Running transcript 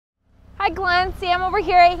Glen, Sam over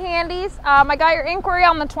here at Handy's. I got your inquiry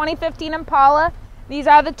on the 2015 Impala. These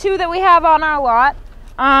are the two that we have on our lot.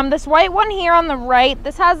 This white one here on the right,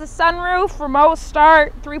 this has a sunroof, remote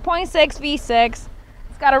start, 3.6 V6.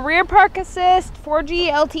 It's got a rear park assist,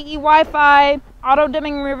 4G LTE Wi-Fi, auto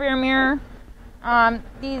dimming rear mirror.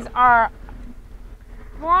 These are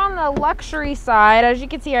more on the luxury side. As you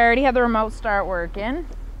can see, I already have the remote start working.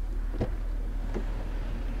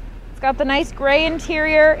 It's got the nice gray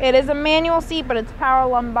interior. It is a manual seat, but it's power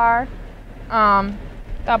lumbar.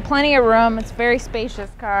 Got plenty of room. It's a very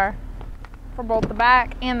spacious car for both the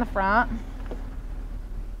back and the front.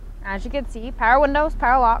 As you can see, power windows,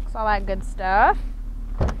 power locks, all that good stuff.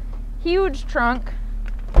 Huge trunk.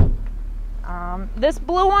 This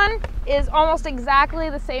blue one is almost exactly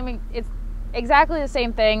the same. It's exactly the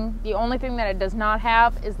same thing. The only thing that it does not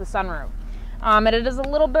have is the sunroof. And it is a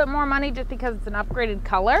little bit more money just because it's an upgraded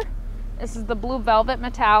color. This is the blue velvet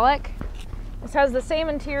metallic. This has the same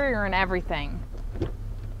interior and everything.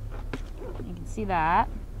 You can see that.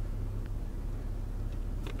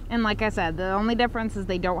 And like I said, the only difference is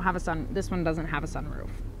they don't have this one doesn't have a sunroof.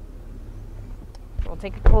 We'll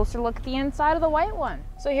take a closer look at the inside of the white one.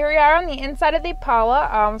 So here we are on the inside of the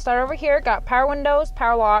Impala. Start over here. Got power windows,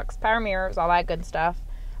 power locks, power mirrors, all that good stuff.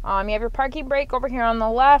 You have your parking brake over here on the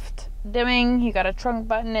left, dimming. You got a trunk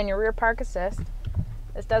button and your rear park assist.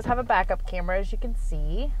 This does have a backup camera, as you can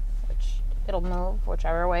see, which it'll move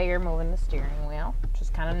whichever way you're moving the steering wheel, which is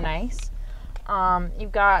kind of nice.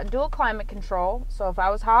 You've got dual climate control, so if I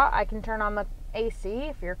was hot, I can turn on the AC.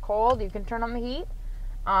 If you're cold, you can turn on the heat.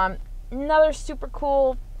 Another super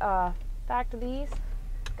cool fact of these,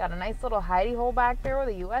 got a nice little hidey hole back there with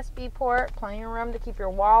a USB port, plenty of room to keep your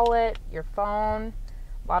wallet, your phone,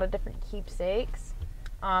 a lot of different keepsakes.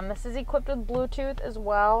 This is equipped with Bluetooth as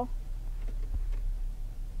well.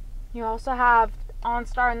 You also have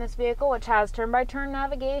OnStar in this vehicle, which has turn-by-turn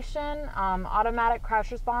navigation, automatic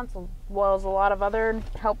crash response, as well as a lot of other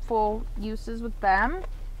helpful uses with them,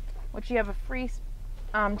 which you have a free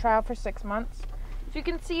trial for 6 months. If you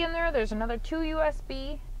can see in there, there's another 2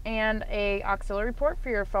 USB and a auxiliary port for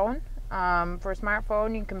your phone. For a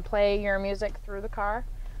smartphone, you can play your music through the car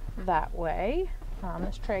that way.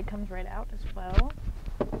 This tray comes right out as well.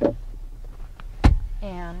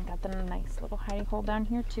 And got the nice little hidey hole down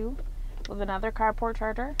here too, with another carport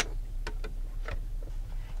charger.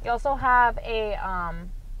 You also have a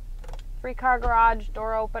free car garage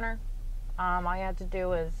door opener. All you have to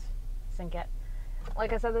do is sync it.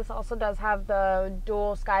 Like I said, this also does have the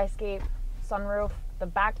dual Skyscape sunroof. The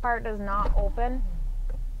back part does not open,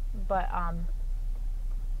 but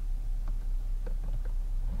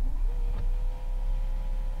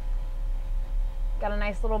got a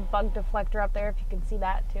nice little bug deflector up there, if you can see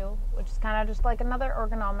that too, which is kind of just like another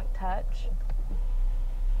ergonomic touch.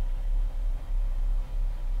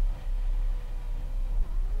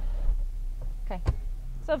 Okay,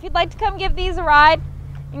 so if you'd like to come give these a ride,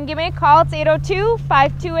 you can give me a call. It's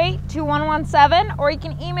 802-528-2117, or you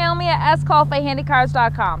can email me at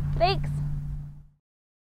scall@handycars.com. Thanks.